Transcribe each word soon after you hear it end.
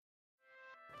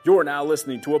You're now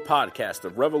listening to a podcast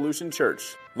of Revolution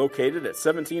Church, located at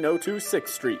 1702 6th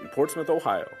Street in Portsmouth,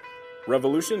 Ohio.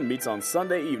 Revolution meets on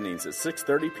Sunday evenings at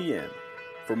 6:30 p.m.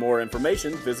 For more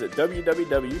information, visit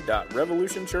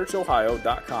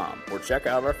www.revolutionchurchohio.com or check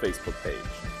out our Facebook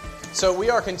page. So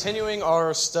we are continuing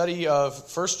our study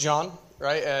of 1 John,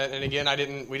 right? And again,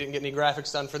 we didn't get any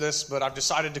graphics done for this, but I've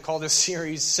decided to call this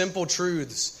series Simple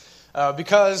Truths.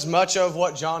 Because much of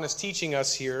what John is teaching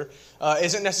us here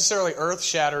isn't necessarily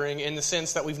earth-shattering in the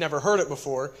sense that we've never heard it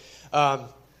before. But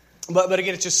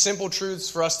again, it's just simple truths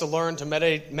for us to learn, to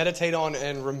meditate on,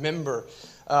 and remember.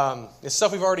 It's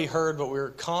stuff we've already heard, but we're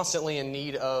constantly in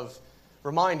need of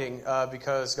reminding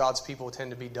because God's people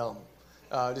tend to be dumb.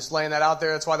 Just laying that out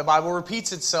there. That's why the Bible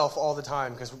repeats itself all the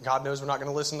time, because God knows we're not going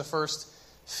to listen the first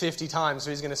 50 times,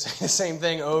 so He's going to say the same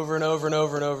thing over and over and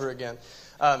over and over again.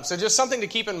 So just something to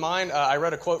keep in mind. I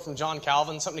read a quote from John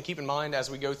Calvin, something to keep in mind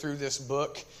as we go through this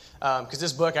book, because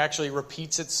this book actually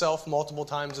repeats itself multiple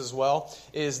times as well,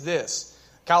 is this.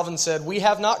 Calvin said, "We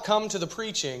have not come to the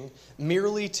preaching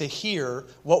merely to hear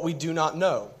what we do not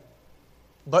know,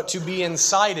 but to be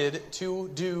incited to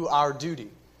do our duty."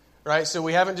 Right? So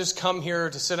we haven't just come here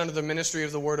to sit under the ministry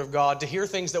of the Word of God, to hear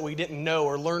things that we didn't know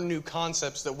or learn new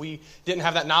concepts that we didn't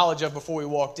have that knowledge of before we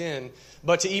walked in,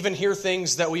 but to even hear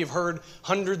things that we've heard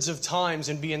hundreds of times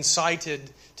and be incited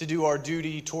to do our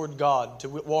duty toward God, to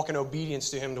walk in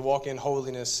obedience to Him, to walk in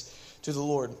holiness to the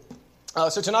Lord.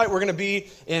 So tonight we're going to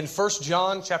be in 1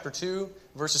 John chapter 2,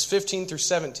 verses 15 through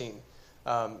 17.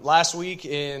 Last week,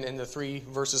 in the 3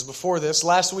 verses before this,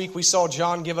 last week we saw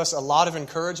John give us a lot of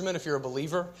encouragement if you're a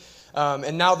believer.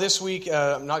 And now this week,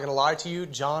 I'm not going to lie to you,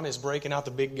 John is breaking out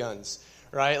the big guns,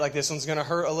 right? Like this one's going to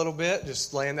hurt a little bit,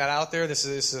 just laying that out there. This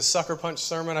is a sucker punch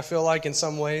sermon, I feel like, in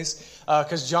some ways,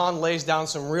 because John lays down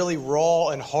some really raw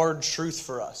and hard truth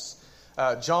for us.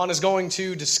 John is going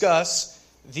to discuss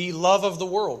the love of the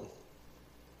world.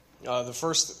 The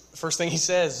first thing he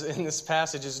says in this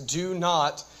passage is, do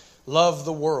not love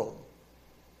the world.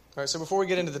 All right, so before we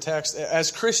get into the text,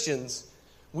 as Christians,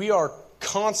 we are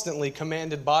constantly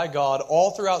commanded by God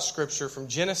all throughout Scripture from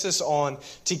Genesis on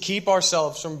to keep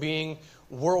ourselves from being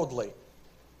worldly.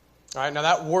 All right, now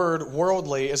that word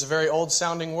worldly is a very old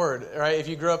sounding word, right? If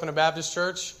you grew up in a Baptist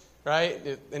church,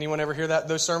 right? Anyone ever hear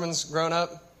those sermons growing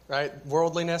up? Right?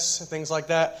 Worldliness, things like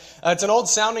that. It's an old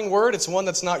sounding word. It's one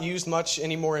that's not used much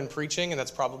anymore in preaching, and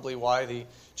that's probably why the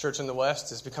church in the West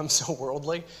has become so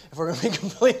worldly, if we're going to be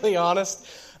completely honest.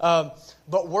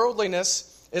 But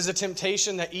worldliness is a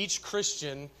temptation that each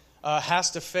Christian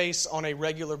has to face on a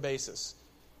regular basis.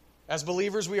 As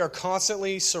believers, we are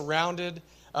constantly surrounded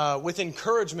with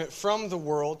encouragement from the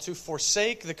world to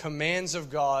forsake the commands of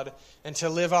God and to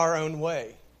live our own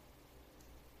way.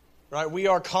 Right? We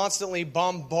are constantly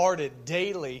bombarded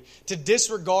daily to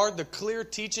disregard the clear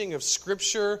teaching of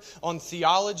Scripture on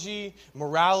theology,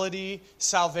 morality,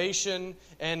 salvation,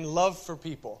 and love for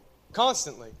people.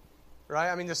 Constantly.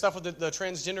 Right? I mean, the stuff with the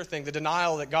transgender thing, the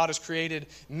denial that God has created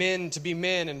men to be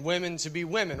men and women to be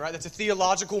women, right? That's a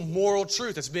theological, moral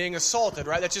truth that's being assaulted,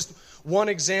 right? That's just one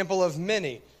example of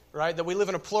many, right? That we live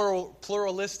in a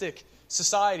pluralistic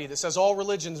society that says all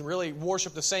religions really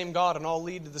worship the same God and all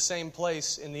lead to the same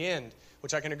place in the end,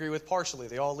 which I can agree with partially.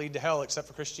 They all lead to hell except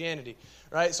for Christianity,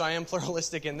 right? So I am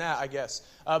pluralistic in that, I guess.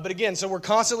 But again, so we're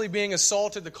constantly being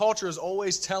assaulted. The culture is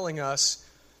always telling us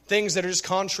things that are just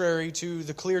contrary to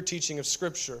the clear teaching of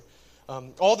Scripture.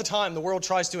 All the time, the world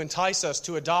tries to entice us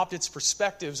to adopt its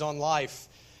perspectives on life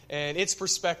and its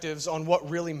perspectives on what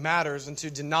really matters and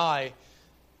to deny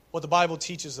what the Bible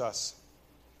teaches us.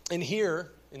 And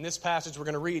here, in this passage we're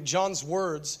going to read, John's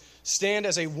words stand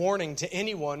as a warning to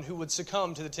anyone who would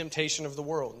succumb to the temptation of the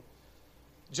world.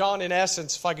 John, in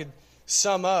essence, if I could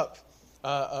sum up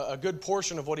a good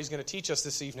portion of what he's going to teach us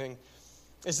this evening,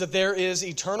 is that there is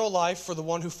eternal life for the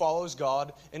one who follows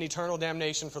God and eternal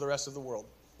damnation for the rest of the world.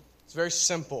 It's very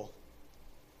simple.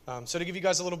 So to give you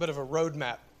guys a little bit of a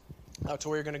roadmap to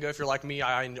where you're going to go, if you're like me,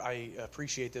 I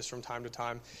appreciate this from time to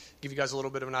time. Give you guys a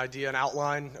little bit of an idea, an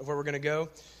outline of where we're going to go.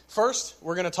 First,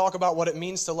 we're going to talk about what it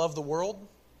means to love the world.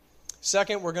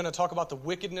 Second, we're going to talk about the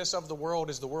wickedness of the world.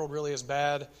 Is the world really as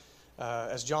bad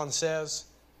as John says?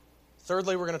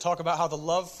 Thirdly, we're going to talk about how the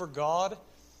love for God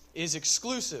is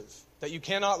exclusive, that you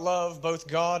cannot love both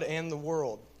God and the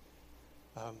world.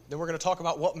 Then we're going to talk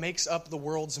about what makes up the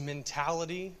world's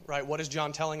mentality, right? What is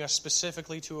John telling us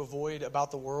specifically to avoid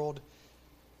about the world?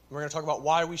 And we're going to talk about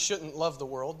why we shouldn't love the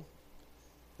world.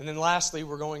 And then lastly,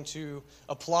 we're going to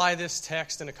apply this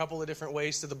text in a couple of different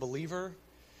ways to the believer.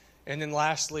 And then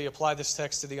lastly, apply this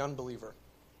text to the unbeliever.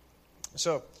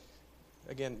 So,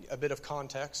 again, a bit of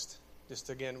context. Just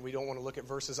again, we don't want to look at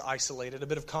verses isolated. A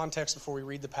bit of context before we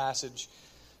read the passage.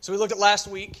 So we looked at last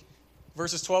week,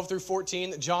 verses 12 through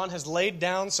 14, that John has laid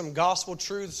down some gospel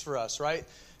truths for us, right?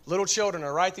 Little children, I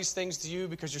write these things to you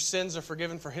because your sins are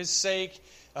forgiven for his sake.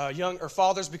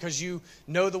 Fathers, because you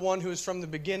know the one who is from the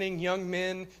beginning. Young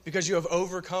men, because you have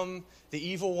overcome the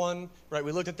evil one. Right?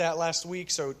 We looked at that last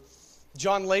week. So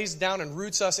John lays down and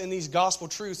roots us in these gospel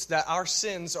truths that our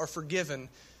sins are forgiven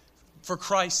for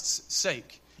Christ's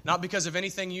sake. Not because of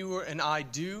anything you and I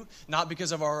do, not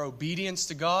because of our obedience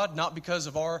to God, not because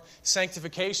of our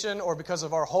sanctification or because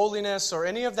of our holiness or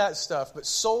any of that stuff, but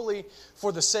solely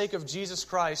for the sake of Jesus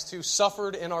Christ, who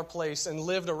suffered in our place and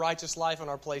lived a righteous life in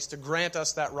our place to grant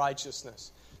us that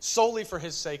righteousness. Solely for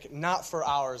his sake, not for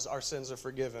ours, our sins are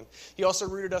forgiven. He also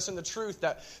rooted us in the truth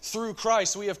that through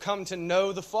Christ we have come to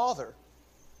know the Father.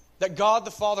 That God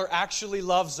the Father actually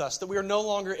loves us, that we are no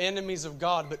longer enemies of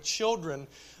God, but children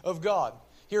of God.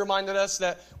 He reminded us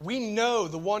that we know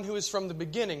the one who is from the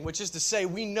beginning, which is to say,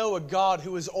 we know a God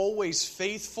who is always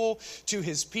faithful to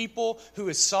his people, who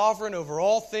is sovereign over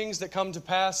all things that come to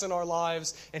pass in our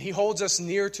lives, and he holds us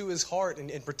near to his heart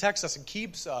and protects us and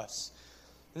keeps us.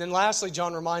 And then lastly,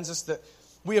 John reminds us that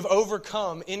we have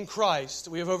overcome in Christ,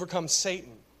 we have overcome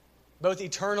Satan. Both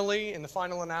eternally in the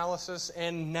final analysis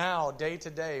and now, day to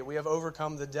day, we have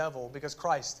overcome the devil because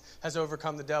Christ has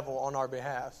overcome the devil on our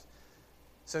behalf.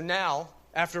 So now,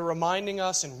 after reminding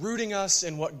us and rooting us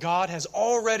in what God has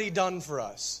already done for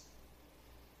us,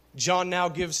 John now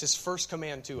gives his first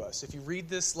command to us. If you read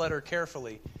this letter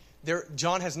carefully,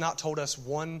 John has not told us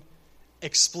one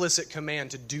explicit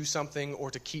command to do something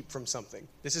or to keep from something.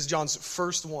 This is John's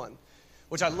first one,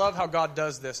 which I love how God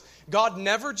does this. God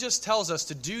never just tells us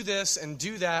to do this and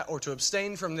do that or to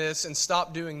abstain from this and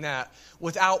stop doing that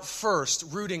without first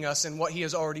rooting us in what he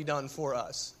has already done for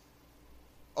us.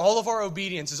 All of our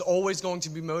obedience is always going to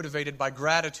be motivated by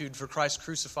gratitude for Christ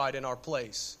crucified in our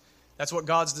place. That's what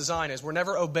God's design is. We're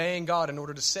never obeying God in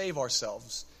order to save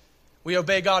ourselves. We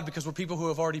obey God because we're people who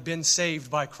have already been saved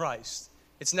by Christ.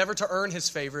 It's never to earn his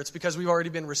favor. It's because we've already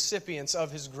been recipients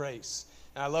of his grace.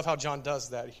 And I love how John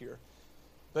does that here.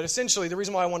 But essentially, the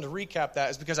reason why I wanted to recap that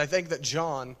is because I think that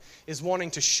John is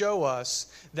wanting to show us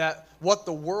that what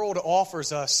the world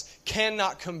offers us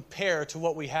cannot compare to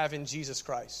what we have in Jesus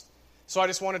Christ. So I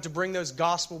just wanted to bring those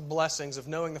gospel blessings of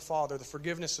knowing the Father, the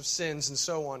forgiveness of sins, and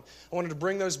so on. I wanted to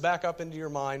bring those back up into your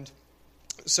mind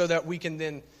so that we can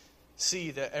then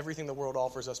see that everything the world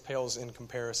offers us pales in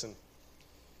comparison.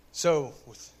 So,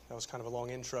 that was kind of a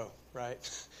long intro, right?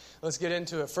 Let's get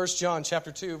into it. 1 John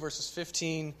chapter 2, verses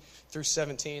 15 through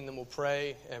 17. Then we'll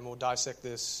pray and we'll dissect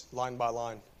this line by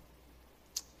line.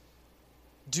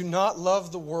 Do not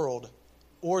love the world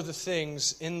or the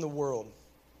things in the world.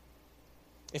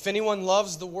 If anyone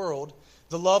loves the world,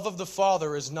 the love of the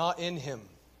Father is not in him.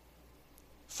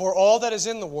 For all that is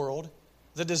in the world,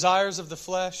 the desires of the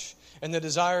flesh and the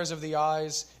desires of the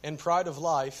eyes and pride of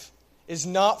life, is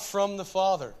not from the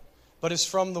Father, but is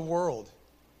from the world.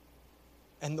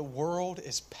 And the world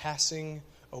is passing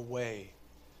away,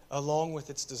 along with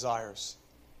its desires.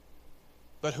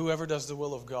 But whoever does the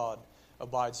will of God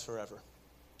abides forever.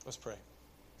 Let's pray.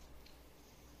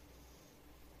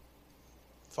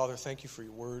 Father, thank you for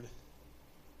your word.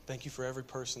 Thank you for every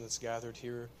person that's gathered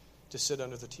here to sit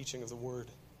under the teaching of the word.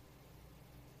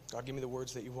 God, give me the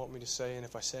words that you want me to say, and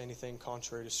if I say anything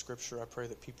contrary to Scripture, I pray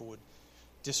that people would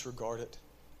disregard it.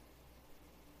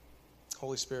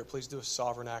 Holy Spirit, please do a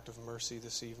sovereign act of mercy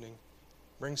this evening.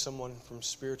 Bring someone from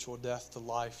spiritual death to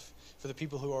life. For the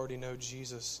people who already know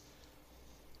Jesus,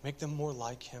 make them more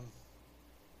like him.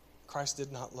 Christ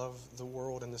did not love the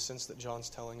world in the sense that John's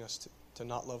telling us to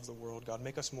not love the world. God,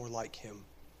 make us more like him.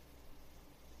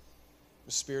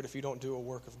 Spirit, if you don't do a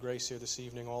work of grace here this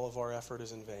evening, all of our effort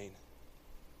is in vain.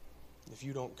 If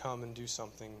you don't come and do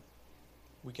something,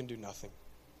 we can do nothing.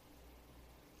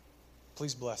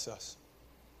 Please bless us.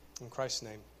 In Christ's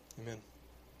name, amen.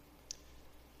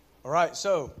 All right,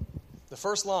 so the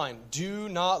first line, do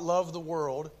not love the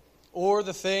world or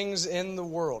the things in the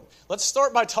world. Let's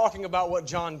start by talking about what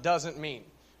John doesn't mean,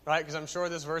 right? Because I'm sure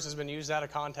this verse has been used out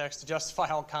of context to justify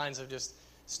all kinds of just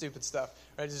stupid stuff,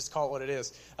 right? Just call it what it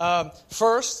is.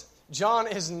 First, John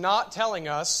is not telling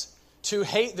us to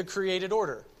hate the created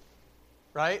order,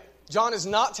 right? John is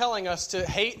not telling us to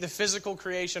hate the physical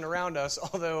creation around us,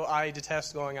 although I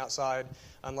detest going outside,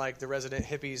 unlike the resident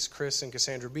hippies, Chris and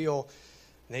Cassandra Beal.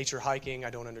 Nature hiking, I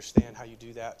don't understand how you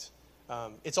do that.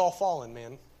 It's all fallen,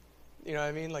 man. You know what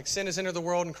I mean? Like, sin has entered the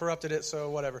world and corrupted it,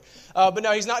 so whatever. But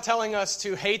no, he's not telling us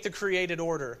to hate the created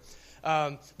order.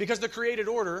 Because the created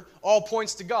order all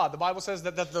points to God. The Bible says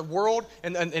that the world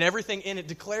and everything in it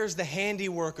declares the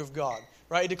handiwork of God.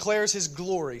 Right? It declares His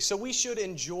glory. So we should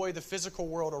enjoy the physical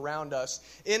world around us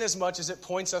in as much as it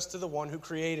points us to the one who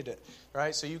created it.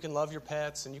 Right? So you can love your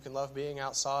pets and you can love being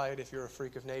outside if you're a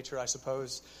freak of nature, I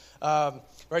suppose. Right?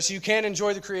 So you can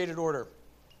enjoy the created order.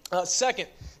 Second,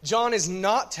 John is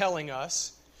not telling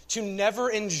us to never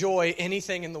enjoy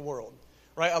anything in the world.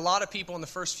 Right? A lot of people in the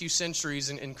first few centuries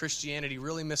in Christianity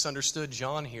really misunderstood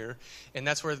John here. And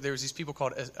that's where there's these people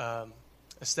called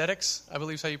aesthetics, I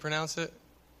believe is how you pronounce it.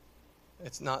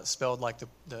 It's not spelled like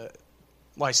the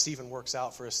why Stephen works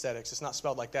out for aesthetics. It's not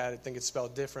spelled like that. I think it's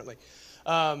spelled differently.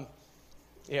 No,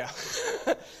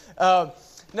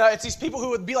 it's these people who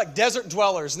would be like desert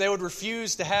dwellers, and they would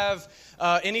refuse to have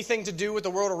anything to do with the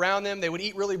world around them. They would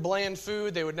eat really bland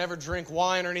food. They would never drink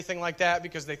wine or anything like that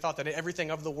because they thought that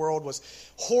everything of the world was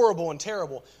horrible and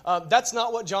terrible. That's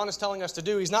not what John is telling us to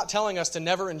do. He's not telling us to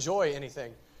never enjoy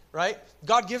anything. Right?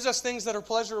 God gives us things that are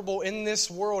pleasurable in this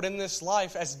world, in this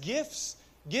life, as gifts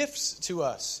to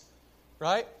us.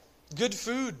 Right? Good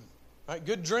food, right?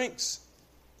 Good drinks,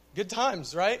 good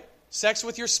times, right? Sex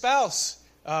with your spouse,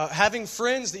 having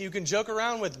friends that you can joke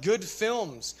around with, good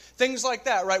films, things like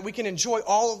that, right? We can enjoy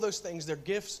all of those things. They're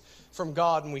gifts from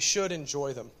God, and we should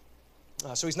enjoy them.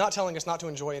 So he's not telling us not to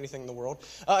enjoy anything in the world.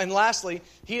 And lastly,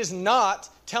 he is not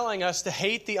telling us to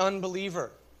hate the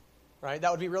unbeliever. Right?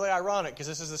 That would be really ironic because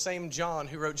this is the same John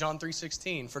who wrote John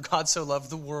 3:16, for God so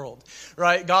loved the world.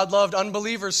 Right? God loved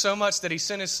unbelievers so much that He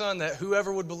sent His Son that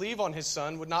whoever would believe on His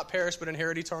Son would not perish but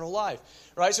inherit eternal life.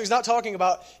 Right? So He's not talking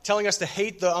about telling us to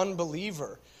hate the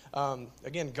unbeliever.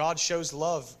 Again, God shows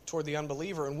love toward the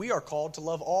unbeliever, and we are called to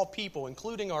love all people,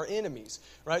 including our enemies.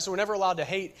 Right? So we're never allowed to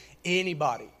hate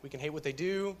anybody. We can hate what they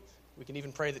do. We can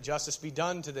even pray that justice be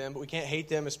done to them, but we can't hate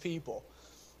them as people.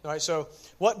 All right, so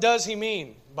what does he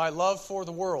mean by love for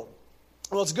the world?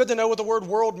 Well, it's good to know what the word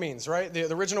world means, right?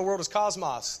 The original word is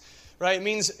cosmos, right?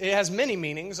 It has many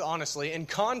meanings, honestly, and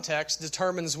context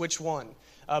determines which one.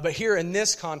 But here in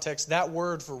this context, that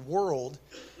word for world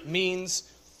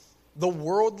means the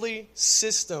worldly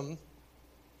system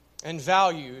and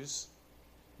values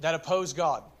that oppose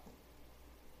God.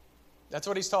 That's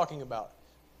what he's talking about.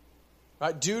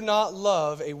 Right? Do not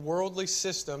love a worldly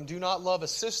system. Do not love a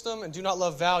system, and do not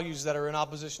love values that are in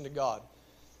opposition to God.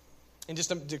 And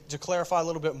just to clarify a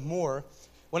little bit more,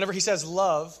 whenever he says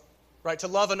love, right, to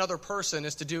love another person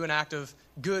is to do an act of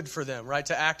good for them, right,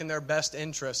 to act in their best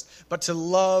interest. But to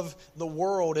love the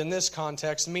world in this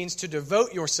context means to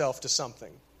devote yourself to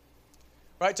something,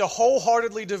 right, to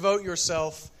wholeheartedly devote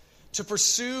yourself to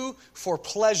pursue for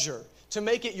pleasure, to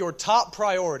make it your top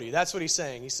priority. That's what he's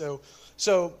saying. So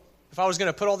if I was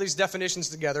going to put all these definitions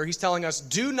together, he's telling us,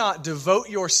 do not devote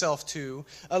yourself to,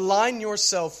 align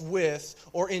yourself with,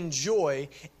 or enjoy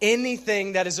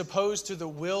anything that is opposed to the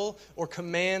will or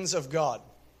commands of God.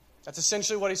 That's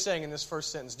essentially what he's saying in this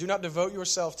first sentence. Do not devote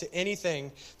yourself to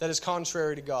anything that is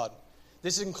contrary to God.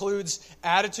 This includes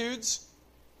attitudes,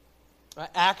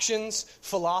 actions,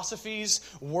 philosophies,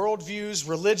 worldviews,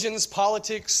 religions,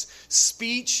 politics,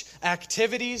 speech,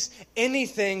 activities,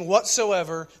 anything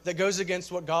whatsoever that goes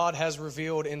against what God has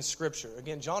revealed in Scripture.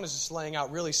 Again, John is just laying out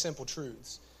really simple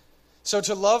truths. So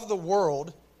to love the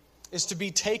world is to be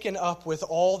taken up with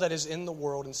all that is in the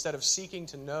world instead of seeking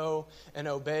to know and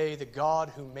obey the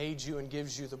God who made you and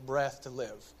gives you the breath to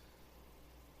live.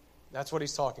 That's what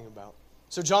he's talking about.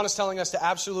 So John is telling us to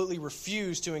absolutely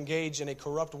refuse to engage in a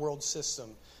corrupt world system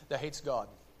that hates God.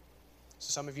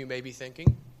 So some of you may be thinking,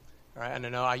 all right, and I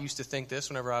know I used to think this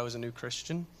whenever I was a new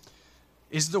Christian,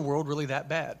 is the world really that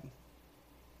bad?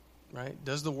 Right?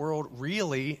 Does the world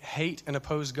really hate and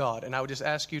oppose God? And I would just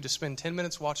ask you to spend 10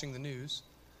 minutes watching the news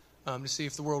to see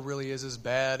if the world really is as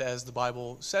bad as the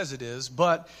Bible says it is.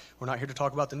 But we're not here to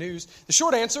talk about the news. The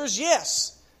short answer is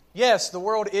yes. Yes, the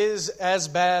world is as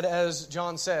bad as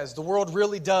John says. The world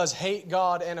really does hate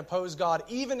God and oppose God.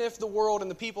 Even if the world and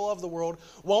the people of the world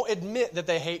won't admit that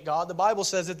they hate God, the Bible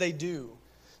says that they do.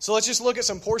 So let's just look at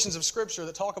some portions of Scripture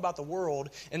that talk about the world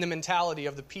and the mentality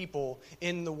of the people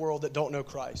in the world that don't know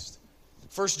Christ.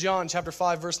 1 John chapter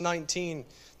 5, verse 19,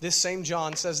 this same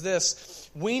John says this,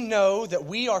 we know that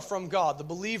we are from God, the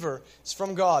believer is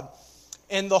from God,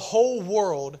 and the whole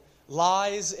world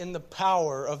lies in the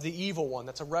power of the evil one.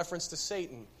 That's a reference to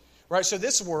Satan. Right? So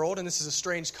this world, and this is a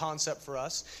strange concept for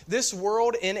us, this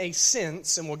world in a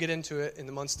sense, and we'll get into it in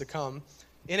the months to come,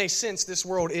 in a sense, this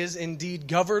world is indeed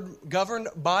governed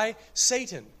by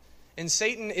Satan. And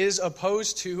Satan is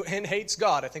opposed to and hates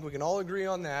God. I think we can all agree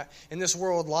on that. And this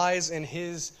world lies in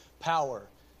his power.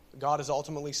 God is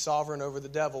ultimately sovereign over the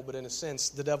devil, but in a sense,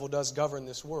 the devil does govern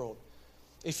this world.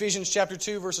 Ephesians chapter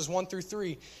 2, verses 1 through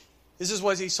 3. This is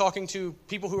what he's talking to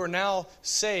people who are now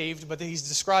saved, but he's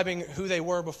describing who they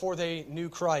were before they knew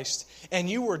Christ. And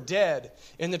you were dead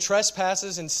in the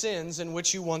trespasses and sins in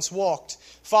which you once walked,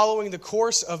 following the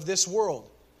course of this world,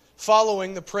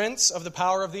 following the prince of the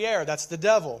power of the air, that's the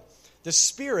devil, the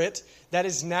spirit that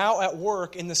is now at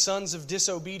work in the sons of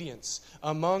disobedience,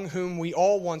 among whom we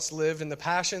all once lived in the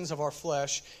passions of our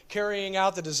flesh, carrying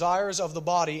out the desires of the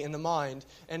body and the mind,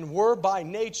 and were by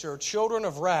nature children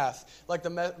of wrath, like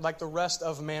the rest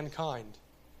of mankind.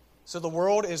 So the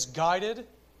world is guided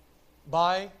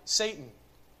by Satan.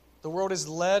 The world is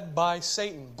led by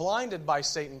Satan, blinded by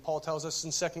Satan, Paul tells us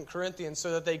in 2 Corinthians,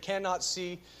 so that they cannot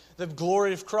see the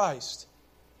glory of Christ.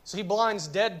 So he blinds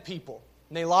dead people,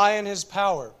 and they lie in his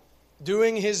power,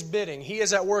 doing his bidding. He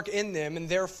is at work in them, and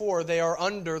therefore they are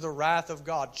under the wrath of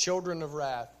God, children of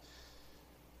wrath.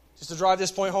 Just to drive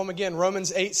this point home again,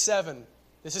 Romans 8:7.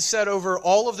 This is said over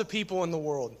all of the people in the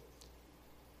world.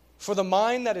 For the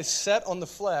mind that is set on the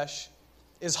flesh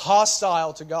is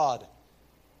hostile to God,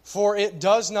 for it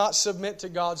does not submit to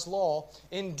God's law.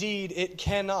 Indeed, it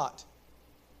cannot.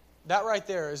 That right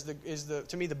there is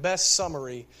to me the best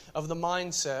summary of the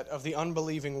mindset of the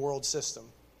unbelieving world system.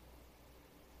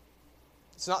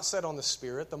 It's not set on the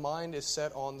spirit. The mind is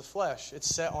set on the flesh. It's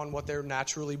set on what they're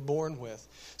naturally born with.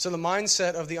 So the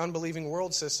mindset of the unbelieving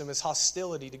world system is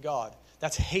hostility to God.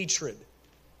 That's hatred.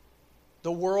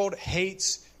 The world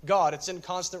hates God. It's in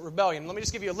constant rebellion. Let me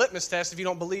just give you a litmus test if you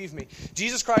don't believe me.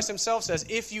 Jesus Christ himself says,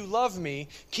 if you love me,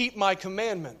 keep my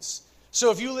commandments.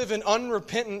 So if you live in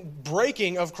unrepentant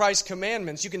breaking of Christ's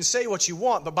commandments, you can say what you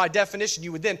want, but by definition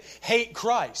you would then hate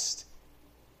Christ.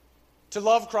 To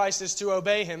love Christ is to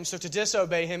obey him, so to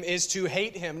disobey him is to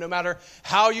hate him, no matter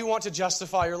how you want to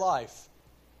justify your life.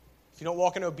 If you don't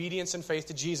walk in obedience and faith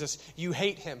to Jesus, you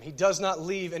hate him. He does not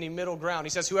leave any middle ground. He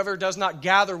says, whoever does not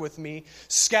gather with me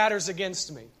scatters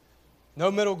against me.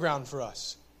 No middle ground for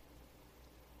us.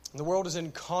 And the world is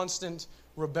in constant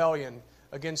rebellion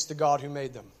against the God who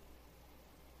made them.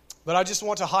 But I just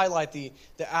want to highlight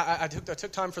I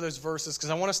took time for those verses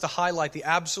because I want us to highlight the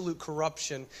absolute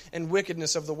corruption and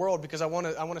wickedness of the world, because I want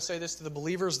to say this to the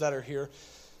believers that are here.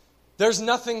 There's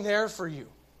nothing there for you.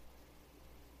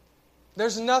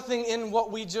 There's nothing in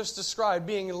what we just described,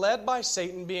 being led by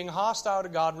Satan, being hostile to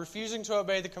God, refusing to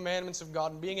obey the commandments of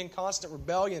God, and being in constant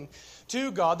rebellion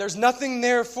to God. There's nothing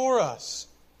there for us.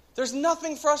 There's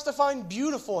nothing for us to find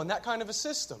beautiful in that kind of a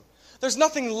system. There's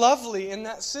nothing lovely in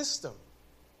that system.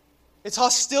 It's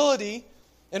hostility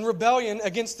and rebellion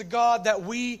against the God that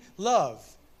we love.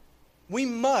 We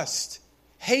must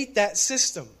hate that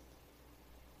system.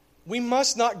 We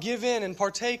must not give in and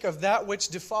partake of that which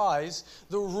defies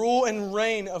the rule and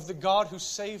reign of the God who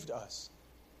saved us.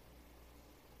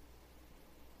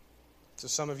 So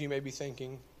some of you may be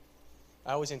thinking,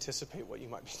 I always anticipate what you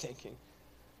might be thinking,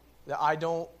 that I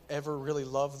don't ever really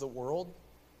love the world.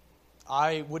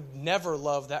 I would never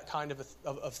love that kind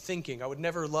of thinking. I would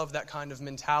never love that kind of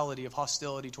mentality of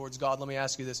hostility towards God. Let me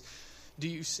ask you this. Do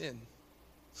you sin?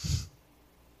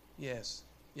 Yes.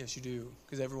 Yes, you do,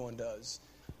 because everyone does.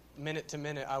 Minute to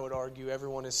minute, I would argue,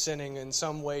 everyone is sinning in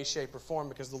some way, shape, or form,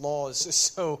 because the law is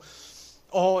so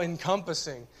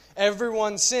all-encompassing.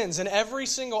 Everyone sins, and every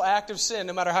single act of sin,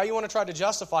 no matter how you want to try to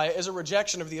justify it, is a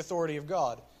rejection of the authority of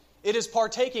God. It is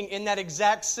partaking in that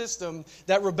exact system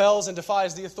that rebels and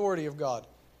defies the authority of God.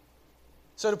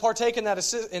 So to partake in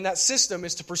that system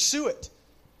is to pursue it.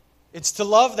 It's to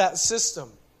love that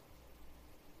system.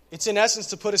 It's in essence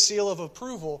to put a seal of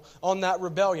approval on that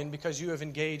rebellion because you have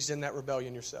engaged in that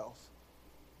rebellion yourself.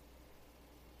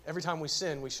 Every time we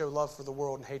sin, we show love for the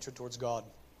world and hatred towards God.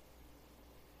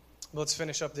 Let's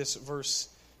finish up this verse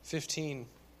 15.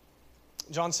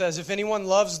 John says, if anyone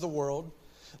loves the world,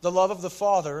 the love of the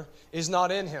Father is not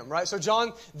in him, right? So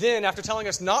John then, after telling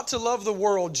us not to love the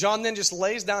world, John then just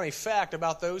lays down a fact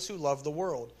about those who love the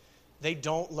world. They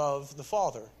don't love the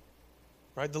Father,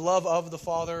 right? The love of the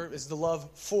Father is the love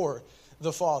for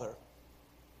the Father.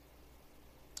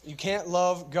 You can't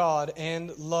love God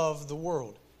and love the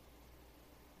world.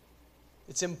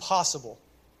 It's impossible.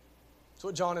 That's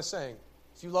what John is saying.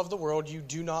 If you love the world, you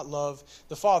do not love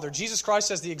the Father. Jesus Christ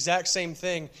says the exact same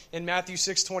thing in Matthew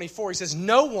 6:24. He says,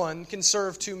 no one can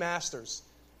serve two masters.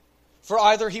 For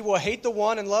either he will hate the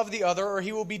one and love the other, or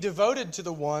he will be devoted to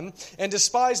the one and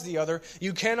despise the other.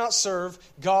 You cannot serve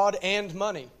God and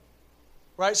money.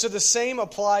 Right? So the same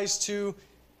applies to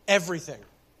everything.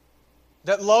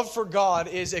 That love for God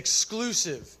is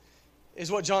exclusive. is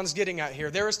what John's getting at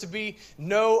here. There is to be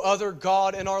no other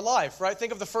God in our life, right?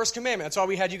 Think of the first commandment. That's why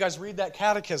we had you guys read that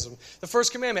catechism. The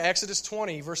first commandment, Exodus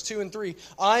 20, verse 2 and 3.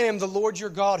 I am the Lord your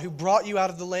God who brought you out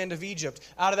of the land of Egypt,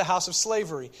 out of the house of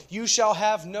slavery. You shall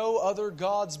have no other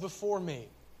gods before me.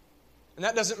 And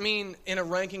that doesn't mean in a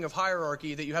ranking of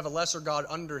hierarchy that you have a lesser God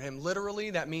under him.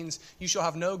 Literally, that means you shall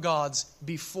have no gods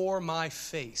before my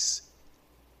face.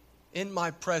 In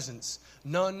my presence,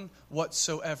 none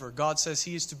whatsoever. God says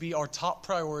he is to be our top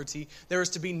priority. There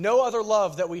is to be no other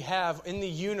love that we have in the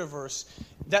universe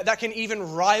that can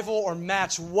even rival or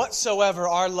match whatsoever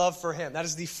our love for him. That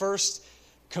is the first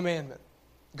commandment.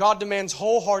 God demands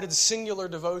wholehearted, singular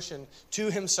devotion to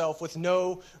himself with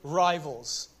no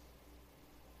rivals.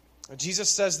 Jesus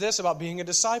says this about being a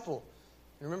disciple.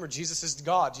 Remember, Jesus is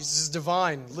God. Jesus is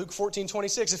divine. Luke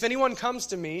 14:26. If anyone comes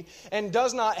to me and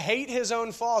does not hate his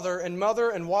own father and mother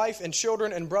and wife and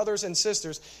children and brothers and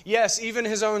sisters, yes, even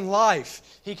his own life,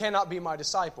 he cannot be my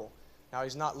disciple. Now,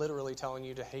 he's not literally telling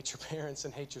you to hate your parents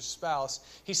and hate your spouse.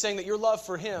 He's saying that your love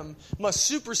for him must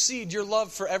supersede your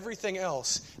love for everything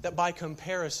else, that by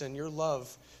comparison, your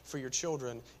love for your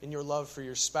children and your love for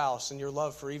your spouse and your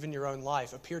love for even your own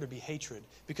life appear to be hatred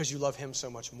because you love him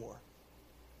so much more.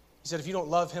 He said, if you don't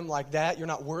love him like that, you're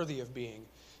not worthy of being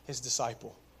his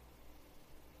disciple.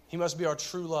 He must be our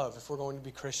true love if we're going to be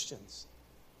Christians.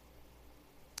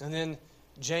 And then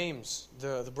James,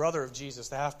 the brother of Jesus,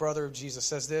 the half-brother of Jesus,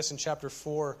 says this in chapter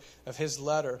 4 of his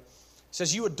letter. He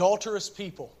says, you adulterous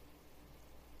people,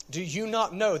 do you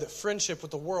not know that friendship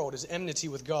with the world is enmity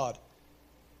with God?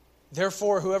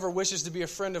 Therefore, whoever wishes to be a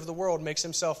friend of the world makes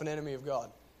himself an enemy of God.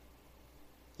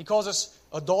 He calls us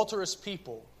adulterous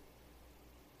people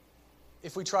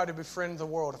if we try to befriend the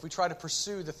world, if we try to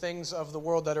pursue the things of the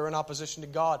world that are in opposition to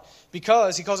God.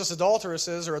 Because he calls us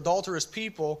adulteresses or adulterous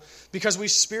people because we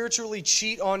spiritually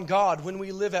cheat on God when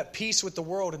we live at peace with the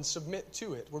world and submit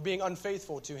to it. We're being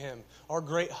unfaithful to him, our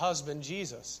great husband,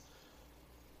 Jesus.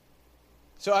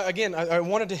 So again, I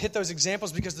wanted to hit those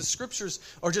examples because the scriptures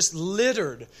are just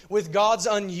littered with God's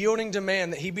unyielding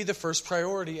demand that he be the first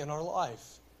priority in our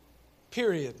life.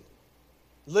 Period.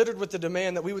 Littered with the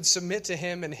demand that we would submit to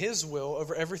him and his will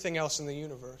over everything else in the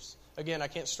universe. Again, I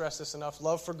can't stress this enough.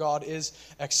 Love for God is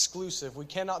exclusive. We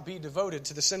cannot be devoted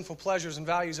to the sinful pleasures and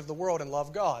values of the world and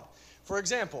love God. For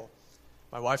example,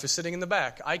 my wife is sitting in the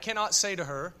back. I cannot say to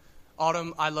her,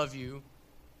 Autumn, I love you.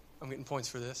 I'm getting points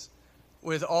for this.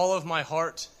 With all of my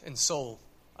heart and soul,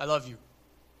 I love you.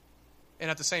 And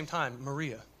at the same time,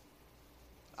 Maria,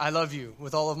 I love you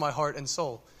with all of my heart and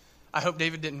soul. I hope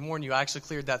David didn't warn you. I actually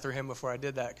cleared that through him before I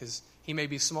did that because he may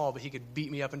be small, but he could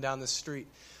beat me up and down this street.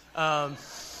 Right?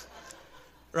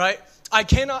 I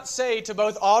cannot say to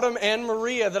both Autumn and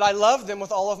Maria that I love them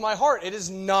with all of my heart. It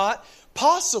is not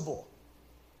possible.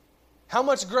 How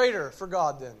much greater for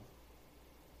God then?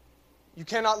 You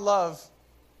cannot love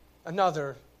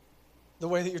another the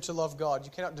way that you're to love God.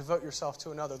 You cannot devote yourself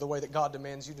to another the way that God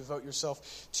demands you devote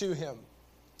yourself to him.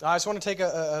 I just want to take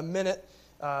a minute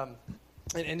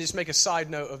and just make a side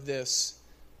note of this.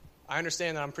 I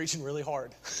understand that I'm preaching really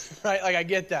hard, right? Like, I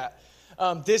get that.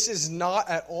 This is not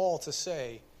at all to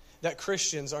say that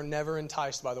Christians are never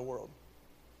enticed by the world.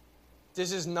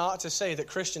 This is not to say that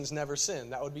Christians never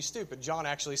sin. That would be stupid. John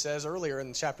actually says earlier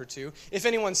in chapter 2, if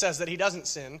anyone says that he doesn't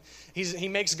sin, he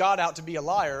makes God out to be a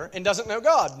liar and doesn't know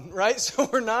God, right? So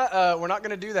we're not going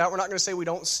to do that. We're not going to say we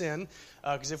don't sin,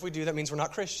 because if we do, that means we're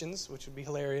not Christians, which would be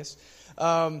hilarious.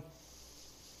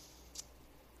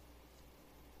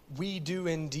 We do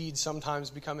indeed sometimes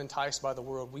become enticed by the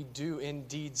world. We do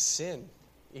indeed sin,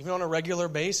 even on a regular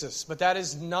basis. But that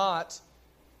is not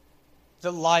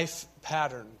the life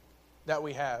pattern that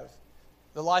we have.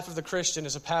 The life of the Christian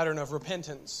is a pattern of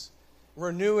repentance,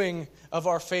 renewing of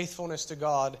our faithfulness to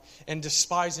God, and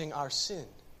despising our sin.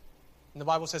 And the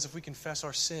Bible says if we confess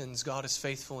our sins, God is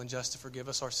faithful and just to forgive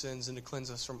us our sins and to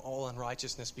cleanse us from all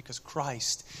unrighteousness, because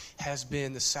Christ has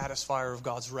been the satisfier of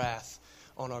God's wrath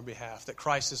on our behalf, that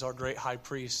Christ is our great high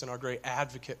priest and our great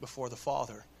advocate before the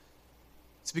Father.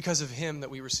 It's because of him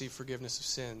that we receive forgiveness of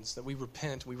sins, that we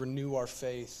repent, we renew our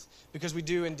faith, because we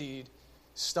do indeed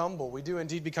stumble. We do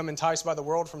indeed become enticed by the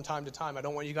world from time to time. I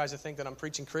don't want you guys to think that I'm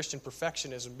preaching Christian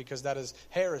perfectionism, because that is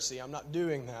heresy. I'm not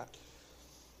doing that.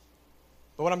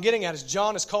 But what I'm getting at is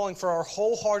John is calling for our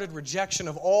wholehearted rejection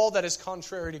of all that is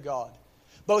contrary to God,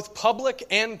 both public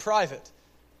and private.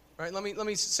 Right? Let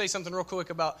me say something real quick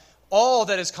about all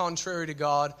that is contrary to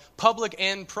God, public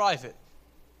and private.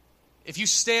 If you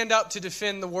stand up to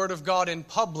defend the Word of God in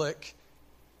public,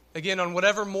 again, on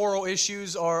whatever moral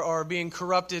issues are being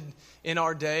corrupted in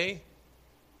our day,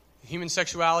 human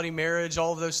sexuality, marriage,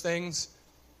 all of those things,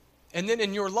 and then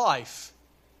in your life,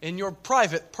 in your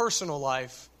private, personal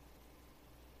life,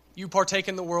 you partake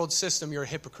in the world system, you're a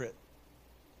hypocrite.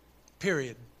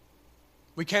 Period.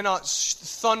 We cannot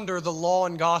thunder the law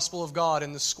and gospel of God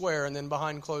in the square and then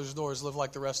behind closed doors live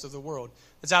like the rest of the world.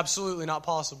 It's absolutely not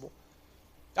possible.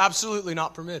 Absolutely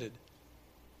not permitted.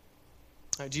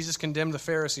 Jesus condemned the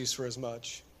Pharisees for as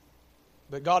much.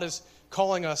 But God is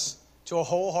calling us to a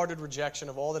wholehearted rejection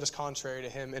of all that is contrary to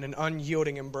Him and an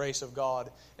unyielding embrace of God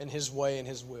and His way and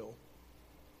His will.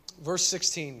 Verse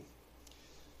 16.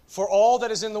 For all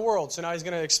that is in the world, so now he's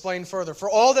going to explain further. For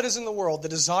all that is in the world, the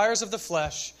desires of the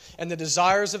flesh and the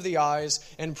desires of the eyes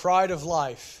and pride of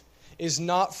life is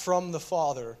not from the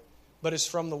Father, but is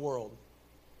from the world.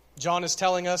 John is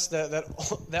telling us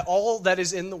that all that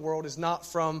is in the world is not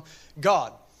from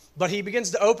God. But he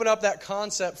begins to open up that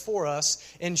concept for us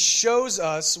and shows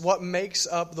us what makes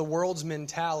up the world's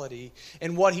mentality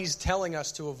and what he's telling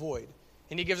us to avoid.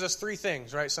 And he gives us three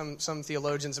things, right? Some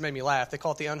theologians, it made me laugh. They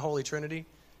call it the unholy trinity.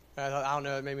 I don't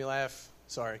know, it made me laugh.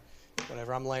 Sorry.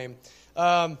 Whatever, I'm lame.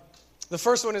 The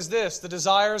first one is this, the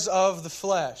desires of the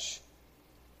flesh.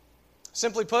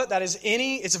 Simply put, that is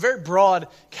it's a very broad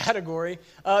category.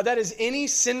 That is any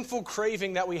sinful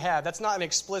craving that we have. That's not an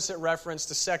explicit reference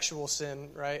to sexual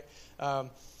sin, right?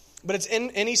 But it's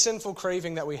in any sinful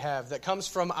craving that we have that comes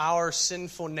from our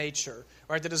sinful nature,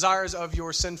 right? The desires of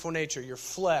your sinful nature, your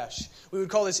flesh. We would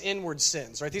call this inward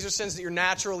sins, right? These are sins that you're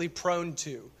naturally prone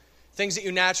to. Things that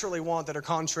you naturally want that are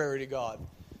contrary to God.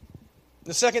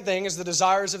 The second thing is the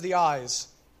desires of the eyes,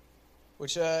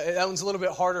 which that one's a little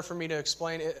bit harder for me to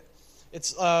explain.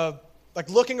 It's like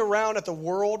looking around at the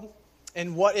world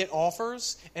and what it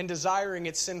offers and desiring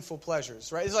its sinful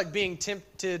pleasures, right? It's like being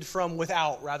tempted from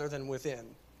without rather than within,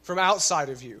 from outside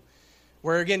of you.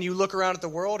 Where, again, you look around at the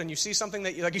world and you see something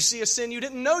that, you see a sin you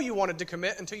didn't know you wanted to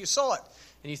commit until you saw it.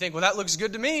 And you think, well, that looks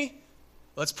good to me.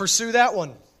 Let's pursue that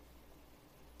one.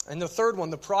 And the third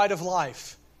one, the pride of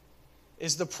life,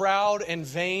 is the proud and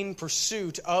vain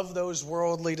pursuit of those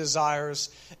worldly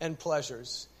desires and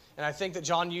pleasures. And I think that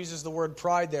John uses the word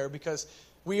pride there because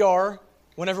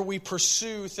whenever we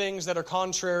pursue things that are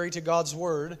contrary to God's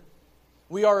word,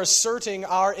 we are asserting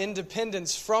our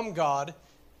independence from God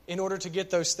in order to get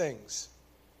those things.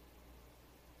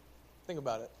 Think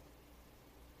about it.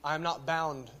 I am not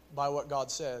bound by what God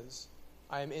says.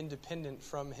 I am independent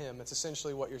from Him. That's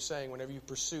essentially what you're saying whenever you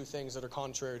pursue things that are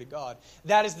contrary to God.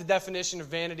 That is the definition of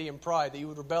vanity and pride, that you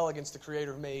would rebel against the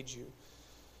Creator who made you.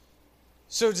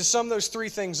 So to sum those three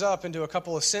things up into a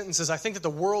couple of sentences, I think that the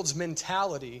world's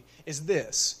mentality is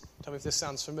this. Tell me if this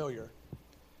sounds familiar.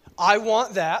 I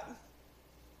want that.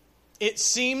 It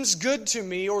seems good to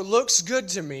me or looks good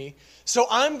to me, so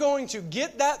I'm going to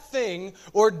get that thing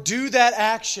or do that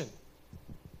action.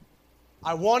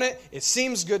 I want it. It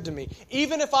seems good to me.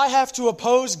 Even if I have to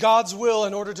oppose God's will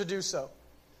in order to do so.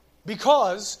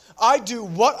 Because I do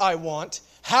what I want,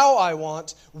 how I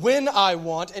want, when I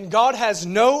want, and God has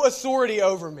no authority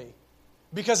over me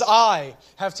because I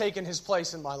have taken His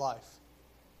place in my life.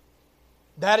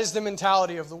 That is the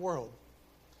mentality of the world.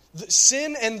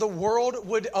 Sin and the world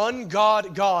would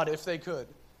ungod God if they could.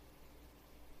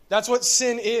 That's what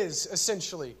sin is,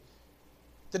 essentially.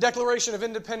 The declaration of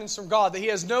independence from God, that He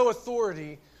has no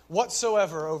authority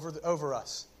whatsoever over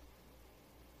us.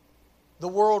 The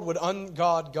world would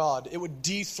ungod God. It would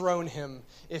dethrone Him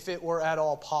if it were at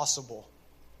all possible.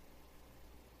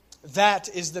 That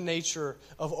is the nature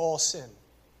of all sin.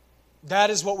 That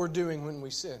is what we're doing when we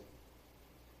sin.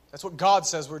 That's what God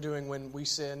says we're doing when we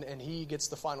sin, and He gets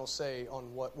the final say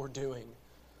on what we're doing.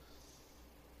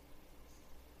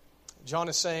 John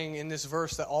is saying in this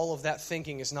verse that all of that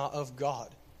thinking is not of God.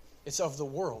 It's of the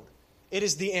world. It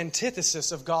is the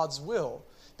antithesis of God's will.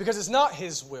 Because it's not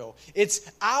His will.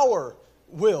 It's our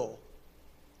will.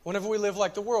 Whenever we live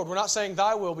like the world, we're not saying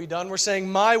Thy will be done. We're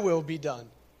saying My will be done.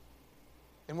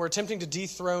 And we're attempting to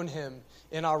dethrone Him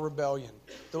in our rebellion.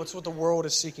 Though it's what the world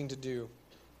is seeking to do.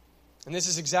 And this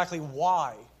is exactly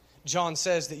why John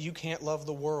says that you can't love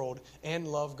the world and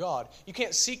love God. You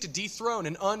can't seek to dethrone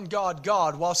and ungod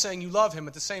God while saying you love Him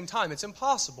at the same time. It's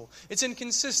impossible. It's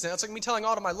inconsistent. It's like me telling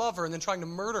Autumn I love her and then trying to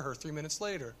murder her 3 minutes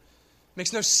later. It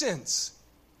makes no sense.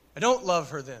 I don't love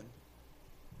her then.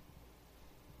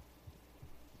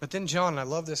 But then John, and I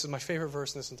love this, is my favorite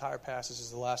verse in this entire passage,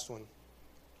 is the last one.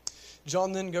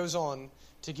 John then goes on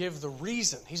to give the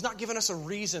reason. He's not given us a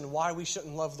reason why we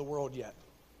shouldn't love the world yet.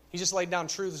 He just laid down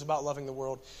truths about loving the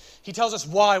world. He tells us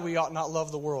why we ought not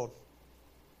love the world.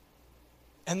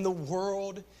 And the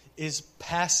world is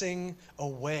passing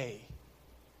away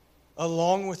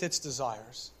along with its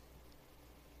desires.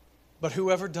 But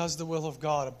whoever does the will of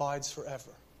God abides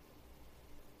forever.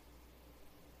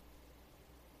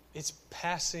 It's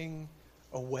passing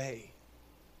away.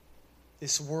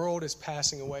 This world is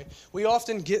passing away. We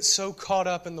often get so caught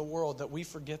up in the world that we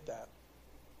forget that.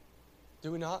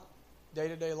 Do we not?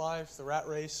 Day-to-day life, the rat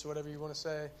race, whatever you want to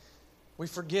say. We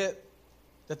forget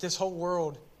that this whole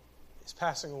world is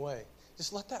passing away.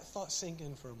 Just let that thought sink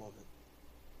in for a moment.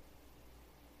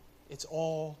 It's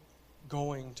all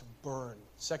going to burn.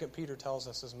 2 Peter tells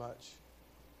us as much.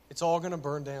 It's all going to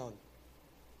burn down.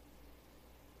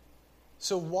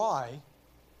 So why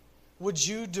would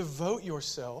you devote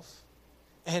yourself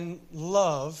and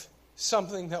love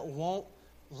something that won't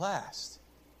last?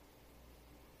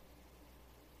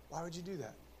 Why would you do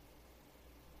that?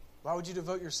 Why would you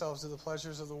devote yourselves to the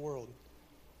pleasures of the world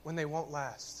when they won't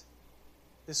last?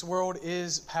 This world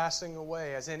is passing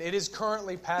away, as in it is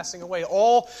currently passing away.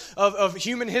 All of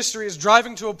human history is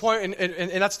driving to a point,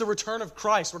 and that's the return of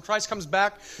Christ, where Christ comes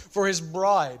back for His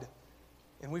bride.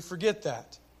 And we forget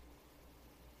that.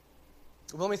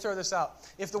 But let me throw this out.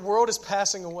 If the world is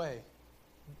passing away,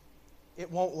 it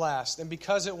won't last. And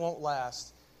because it won't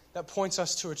last, that points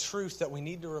us to a truth that we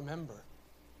need to remember.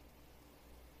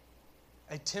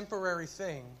 A temporary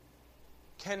thing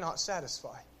cannot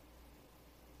satisfy.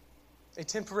 A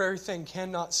temporary thing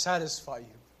cannot satisfy you.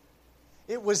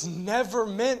 It was never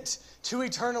meant to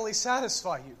eternally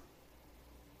satisfy you.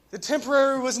 The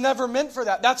temporary was never meant for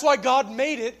that. That's why God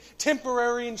made it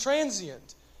temporary and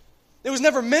transient. It was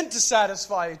never meant to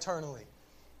satisfy eternally.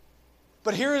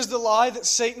 But here is the lie that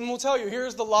Satan will tell you. Here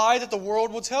is the lie that the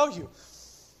world will tell you.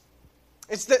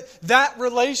 It's that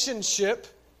relationship,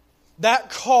 that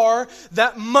car,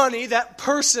 that money, that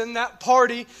person, that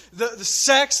party, the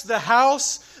sex, the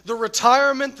house, the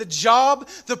retirement, the job,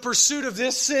 the pursuit of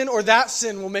this sin or that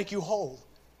sin will make you whole.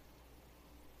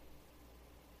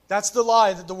 That's the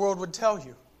lie that the world would tell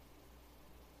you.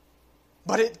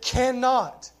 But it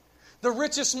cannot. The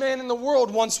richest man in the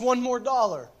world wants one more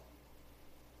dollar.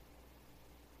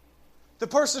 The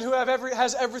person who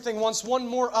has everything wants one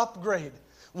more upgrade,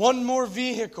 one more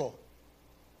vehicle.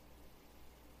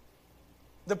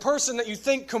 The person that you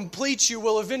think completes you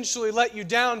will eventually let you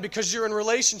down because you're in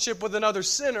relationship with another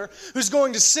sinner who's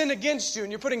going to sin against you,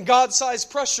 and you're putting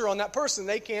God-sized pressure on that person.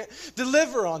 They can't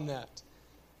deliver on that.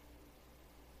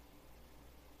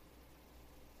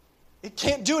 It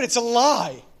can't do it. It's a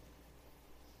lie.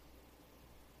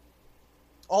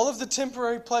 All of the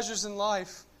temporary pleasures in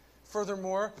life,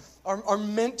 furthermore, are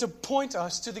meant to point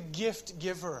us to the gift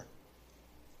giver.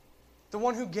 The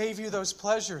one who gave you those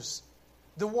pleasures.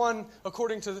 The one,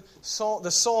 according to the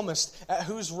psalmist, at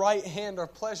whose right hand are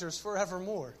pleasures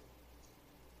forevermore.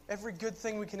 Every good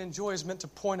thing we can enjoy is meant to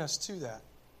point us to that.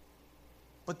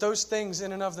 But those things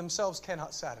in and of themselves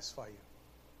cannot satisfy you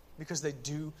because they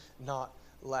do not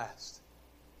last.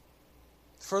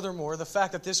 Furthermore, the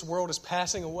fact that this world is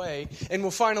passing away and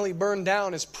will finally burn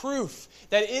down is proof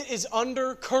that it is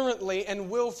under currently and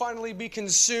will finally be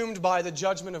consumed by the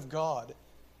judgment of God.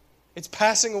 It's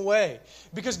passing away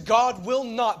because God will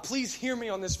not, please hear me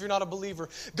on this if you're not a believer,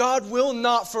 God will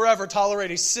not forever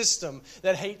tolerate a system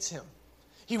that hates Him.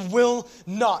 He will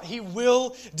not. He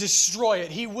will destroy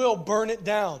it. He will burn it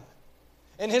down.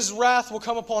 And His wrath will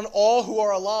come upon all who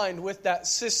are aligned with that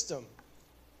system.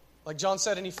 Like Paul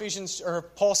said in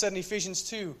Ephesians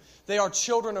 2, they are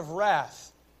children of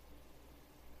wrath.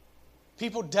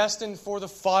 People destined for the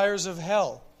fires of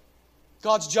hell.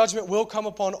 God's judgment will come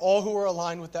upon all who are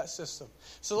aligned with that system.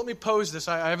 So let me pose this.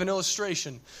 I have an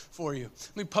illustration for you.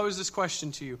 Let me pose this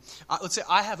question to you. Let's say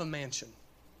I have a mansion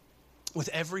with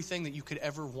everything that you could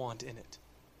ever want in it.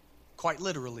 Quite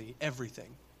literally,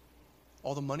 everything.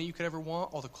 All the money you could ever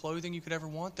want, all the clothing you could ever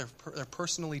want, they're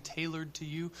personally tailored to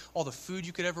you. All the food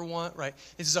you could ever want, right?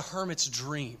 This is a hermit's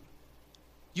dream.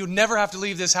 You'll never have to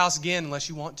leave this house again unless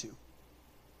you want to.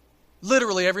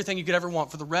 Literally everything you could ever want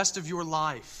for the rest of your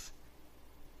life.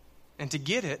 And to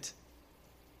get it,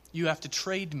 you have to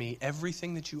trade me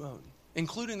everything that you own,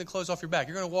 including the clothes off your back.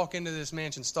 You're going to walk into this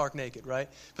mansion stark naked, right?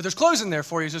 But there's clothes in there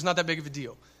for you, so it's not that big of a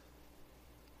deal.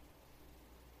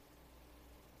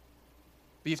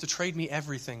 But you have to trade me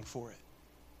everything for it.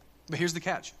 But here's the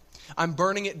catch. I'm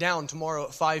burning it down tomorrow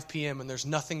at 5 p.m. and there's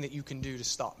nothing that you can do to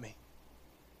stop me.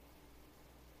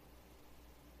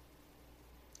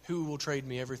 Who will trade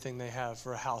me everything they have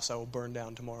for a house I will burn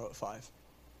down tomorrow at 5?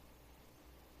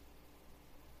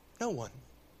 No one.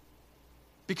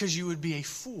 Because you would be a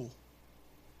fool.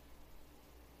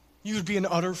 You would be an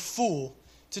utter fool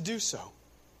to do so.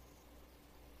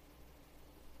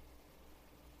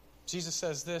 Jesus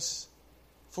says this,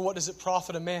 for what does it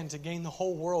profit a man to gain the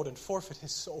whole world and forfeit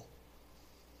his soul?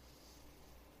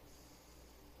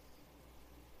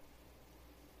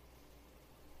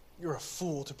 You're a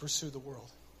fool to pursue the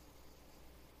world.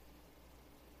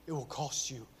 It will cost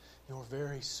you your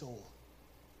very soul.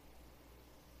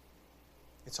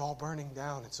 It's all burning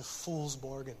down. It's a fool's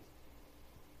bargain.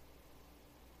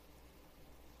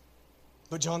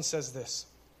 But John says this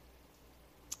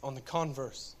on the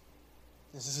converse.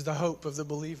 This is the hope of the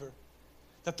believer,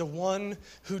 that the one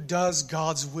who does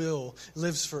God's will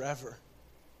lives forever.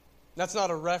 That's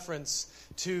not a reference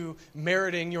to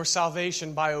meriting your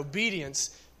salvation by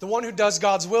obedience. The one who does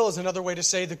God's will is another way to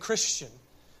say the Christian,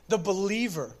 the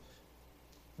believer.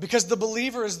 Because the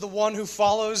believer is the one who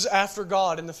follows after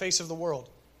God in the face of the world.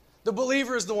 The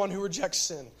believer is the one who rejects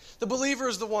sin. The believer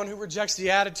is the one who rejects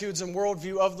the attitudes and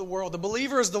worldview of the world. The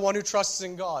believer is the one who trusts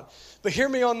in God. But hear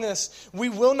me on this. We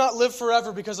will not live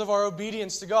forever because of our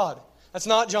obedience to God. That's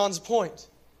not John's point.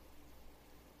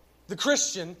 The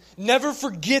Christian, never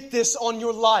forget this on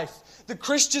your life. The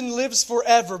Christian lives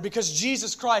forever because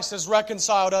Jesus Christ has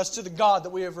reconciled us to the God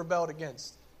that we have rebelled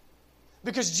against.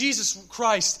 Because Jesus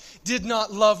Christ did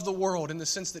not love the world in the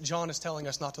sense that John is telling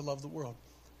us not to love the world.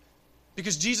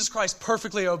 Because Jesus Christ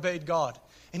perfectly obeyed God,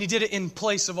 and He did it in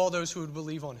place of all those who would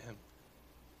believe on Him,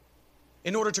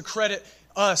 in order to credit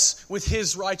us with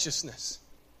His righteousness.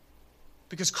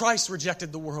 Because Christ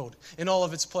rejected the world and all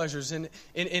of its pleasures in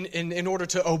order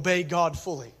to obey God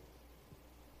fully.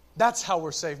 That's how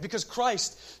we're saved. Because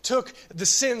Christ took the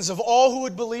sins of all who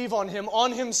would believe on Him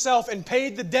on Himself and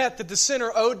paid the debt that the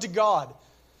sinner owed to God.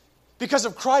 Because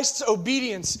of Christ's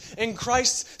obedience and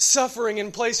Christ's suffering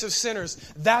in place of sinners,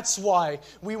 that's why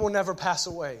we will never pass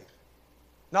away.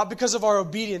 Not because of our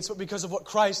obedience, but because of what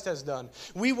Christ has done.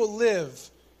 We will live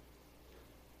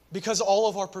because all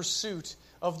of our pursuit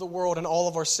of the world and all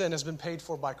of our sin has been paid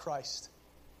for by Christ.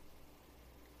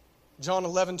 John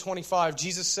 11:25,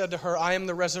 Jesus said to her, I am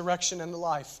the resurrection and the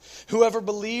life. Whoever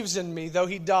believes in me, though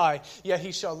he die, yet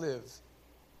he shall live.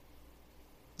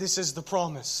 This is the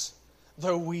promise.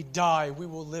 Though we die, we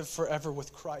will live forever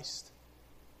with Christ.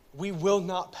 We will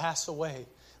not pass away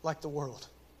like the world.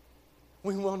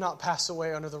 We will not pass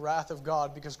away under the wrath of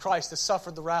God because Christ has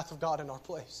suffered the wrath of God in our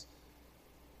place.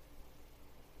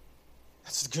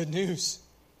 That's the good news.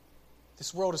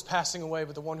 This world is passing away,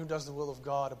 but the one who does the will of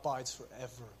God abides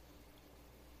forever.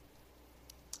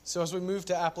 So as we move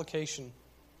to application,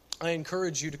 I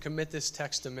encourage you to commit this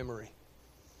text to memory.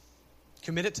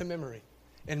 Commit it to memory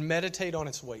and meditate on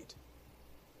its weight.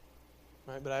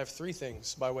 Right, but I have three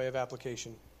things by way of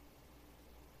application.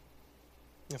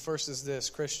 The first is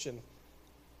this, Christian.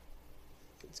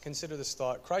 Consider this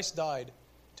thought. Christ died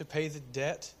to pay the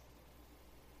debt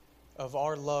of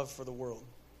our love for the world.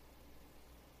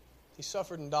 He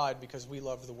suffered and died because we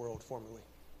loved the world formerly.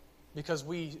 Because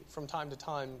we, from time to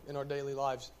time in our daily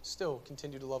lives, still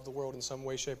continue to love the world in some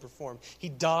way, shape, or form. He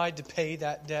died to pay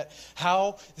that debt.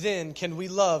 How then can we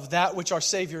love that which our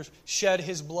Savior shed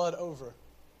His blood over?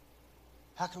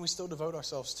 How can we still devote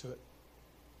ourselves to it?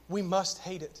 We must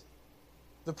hate it.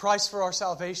 The price for our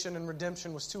salvation and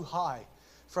redemption was too high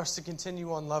for us to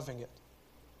continue on loving it.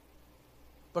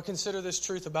 But consider this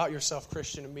truth about yourself,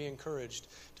 Christian, and be encouraged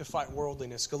to fight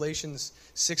worldliness. Galatians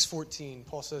 6:14,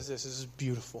 Paul says this is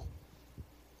beautiful.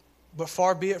 But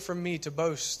far be it from me to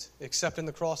boast, except in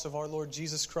the cross of our Lord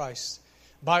Jesus Christ,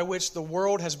 by which the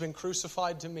world has been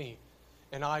crucified to me,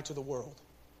 and I to the world.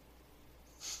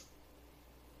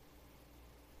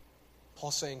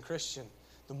 Paul's saying, Christian,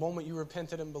 the moment you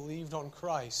repented and believed on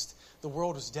Christ, the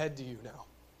world is dead to you now.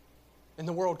 And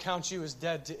the world counts you as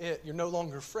dead to it. You're no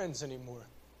longer friends anymore.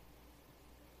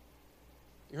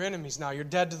 You're enemies now. You're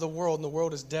dead to the world, and the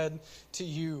world is dead to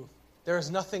you. There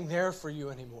is nothing there for you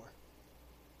anymore.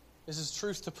 This is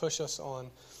truth to push us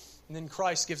on. And then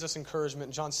Christ gives us encouragement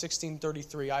in John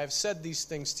 16:33. I have said these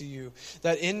things to you,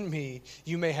 that in me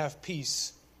you may have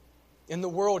peace. In the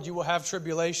world you will have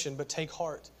tribulation, but take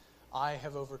heart. I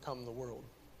have overcome the world.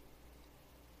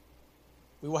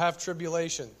 We will have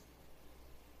tribulation.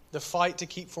 The fight to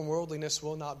keep from worldliness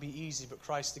will not be easy, but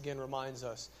Christ again reminds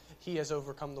us He has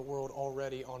overcome the world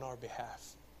already on our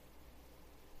behalf.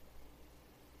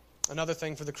 Another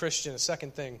thing for the Christian, a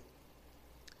second thing.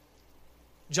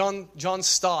 John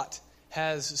Stott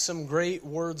has some great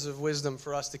words of wisdom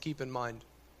for us to keep in mind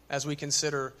as we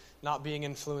consider not being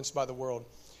influenced by the world.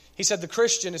 He said the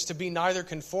Christian is to be neither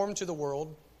conformed to the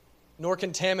world nor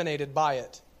contaminated by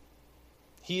it.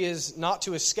 He is not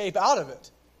to escape out of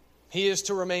it. He is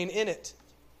to remain in it.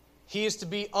 He is to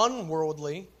be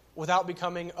unworldly without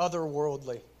becoming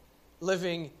otherworldly,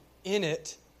 living in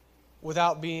it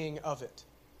without being of it.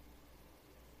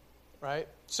 Right?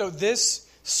 So this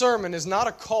sermon is not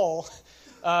a call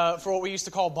for what we used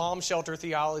to call bomb shelter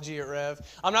theology at Rev.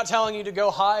 I'm not telling you to go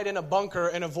hide in a bunker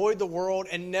and avoid the world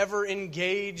and never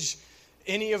engage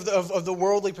any of the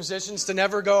worldly positions, to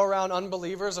never go around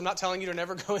unbelievers. I'm not telling you to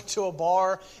never go into a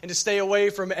bar and to stay away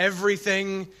from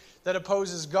everything that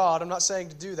opposes God. I'm not saying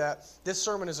to do that. This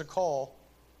sermon is a call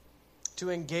to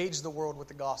engage the world with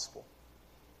the gospel.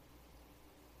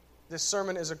 This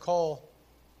sermon is a call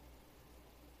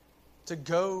to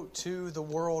go to the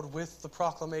world with the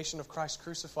proclamation of Christ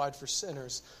crucified for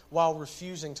sinners while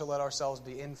refusing to let ourselves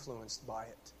be influenced by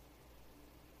it.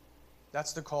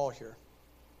 That's the call here.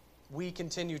 We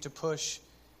continue to push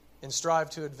and strive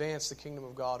to advance the kingdom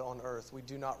of God on earth. We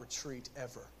do not retreat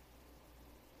ever.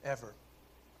 Ever.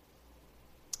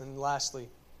 And lastly,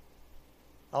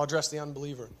 I'll address the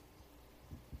unbeliever.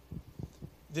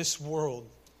 This world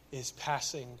is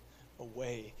passing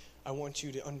away. I want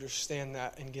you to understand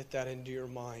that and get that into your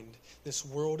mind. This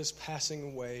world is passing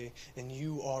away, and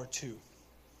you are too.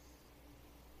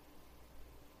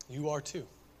 You are too.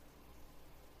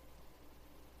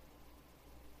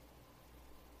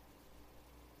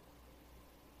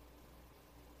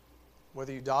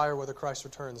 Whether you die or whether Christ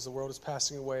returns, the world is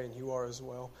passing away and you are as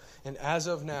well. And as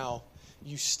of now,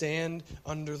 you stand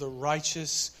under the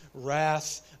righteous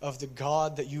wrath of the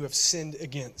God that you have sinned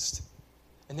against.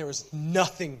 And there is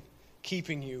nothing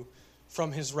keeping you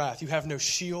from His wrath. You have no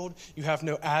shield, you have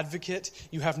no advocate,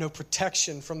 you have no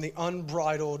protection from the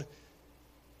unbridled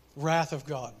wrath of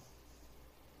God.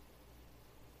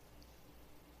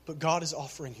 But God is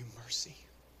offering you mercy.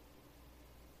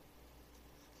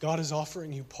 God is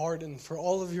offering you pardon for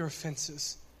all of your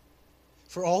offenses,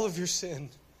 for all of your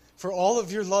sin, for all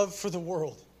of your love for the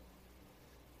world.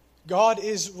 God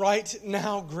is right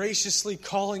now graciously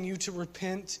calling you to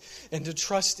repent and to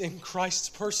trust in Christ's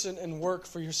person and work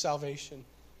for your salvation.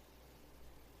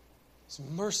 It's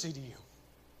mercy to you.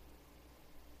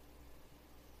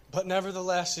 But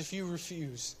nevertheless, if you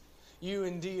refuse, you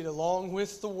indeed, along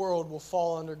with the world, will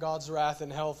fall under God's wrath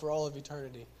in hell for all of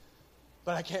eternity.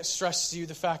 But I can't stress to you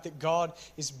the fact that God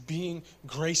is being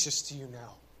gracious to you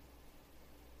now.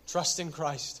 Trust in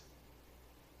Christ.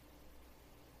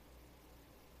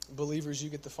 Believers, you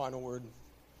get the final word.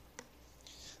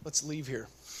 Let's leave here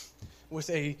with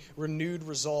a renewed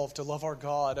resolve to love our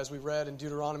God, as we read in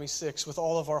Deuteronomy 6, with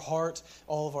all of our heart,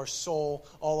 all of our soul,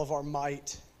 all of our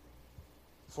might.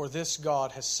 For this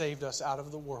God has saved us out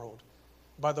of the world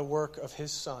by the work of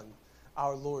His Son,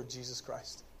 our Lord Jesus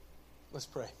Christ. Let's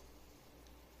pray.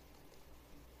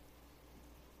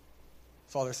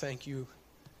 Father, thank you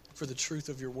for the truth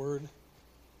of your word.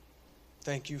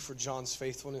 Thank you for John's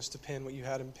faithfulness to pen what you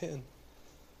had him pen.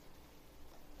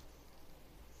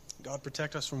 God,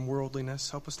 protect us from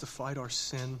worldliness. Help us to fight our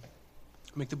sin.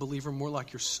 Make the believer more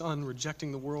like your Son,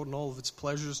 rejecting the world and all of its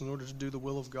pleasures in order to do the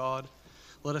will of God.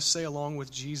 Let us say along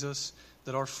with Jesus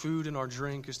that our food and our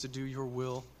drink is to do your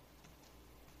will.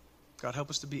 God, help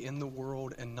us to be in the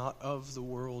world and not of the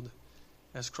world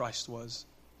as Christ was.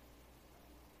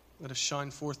 Let us shine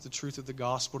forth the truth of the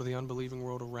gospel to the unbelieving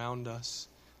world around us.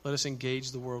 Let us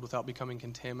engage the world without becoming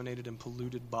contaminated and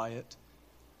polluted by it.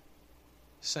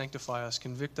 Sanctify us.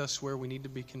 Convict us where we need to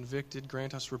be convicted.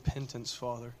 Grant us repentance,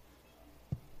 Father.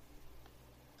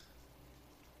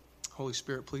 Holy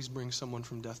Spirit, please bring someone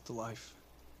from death to life.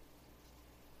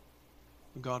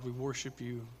 God, we worship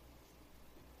you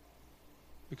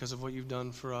because of what you've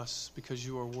done for us, because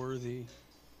you are worthy,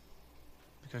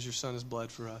 because your Son has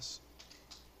bled for us.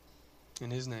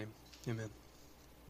 In His name, amen.